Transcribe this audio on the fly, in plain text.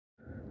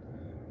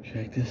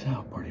Check this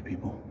out, party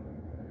people.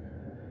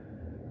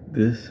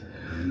 This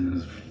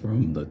is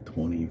from the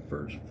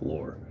 21st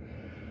floor.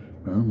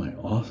 Remember my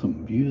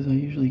awesome views I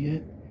usually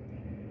get?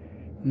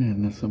 Yeah,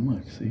 not so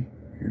much. See,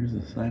 here's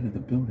the side of the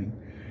building.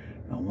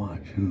 Now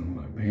watch,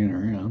 by panning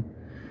around,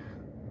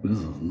 this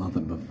is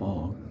nothing but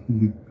fog.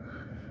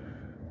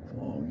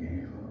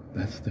 Foggy.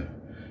 That's the,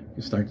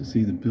 you start to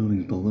see the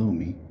buildings below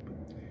me.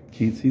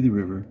 Can't see the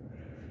river,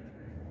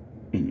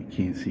 and you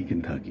can't see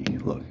Kentucky.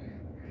 Look,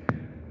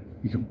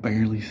 you can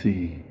barely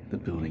see the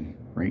building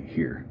right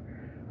here.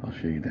 I'll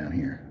show you down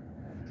here.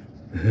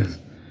 This,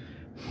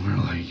 we're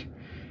like,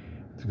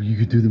 you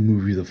could do the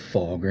movie The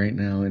Fog right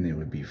now, and it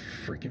would be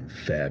freaking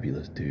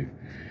fabulous, dude.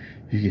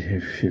 You could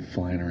have shit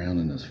flying around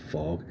in this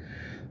fog,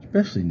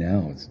 especially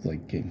now. It's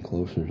like getting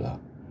closer to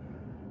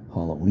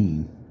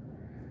Halloween.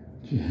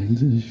 Check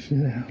this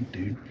shit out,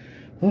 dude.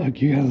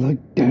 Look, you gotta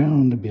look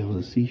down to be able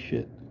to see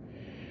shit.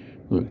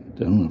 Look, I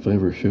don't know if I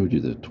ever showed you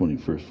the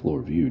 21st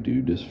floor view,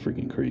 dude. This is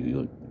freaking crazy.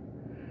 Look,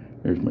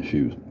 there's my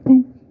shoes.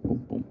 Boom,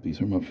 boom, boom.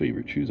 These are my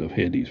favorite shoes. I've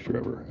had these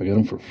forever. I got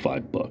them for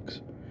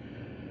 $5.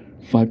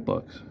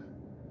 $5.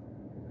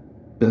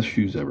 Best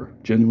shoes ever.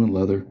 Genuine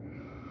leather.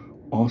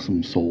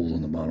 Awesome soles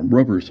on the bottom.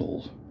 Rubber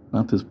soles.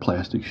 Not this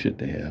plastic shit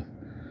they have.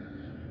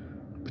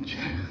 But,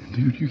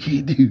 dude, you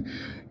can't do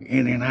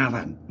in and out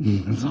of it.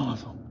 It's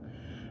awesome.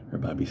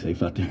 Everybody be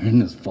safe out there in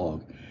this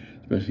fog.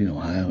 Especially in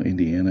Ohio,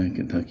 Indiana,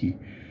 Kentucky.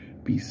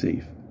 Be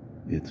safe.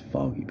 It's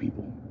foggy,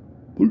 people.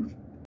 Peace.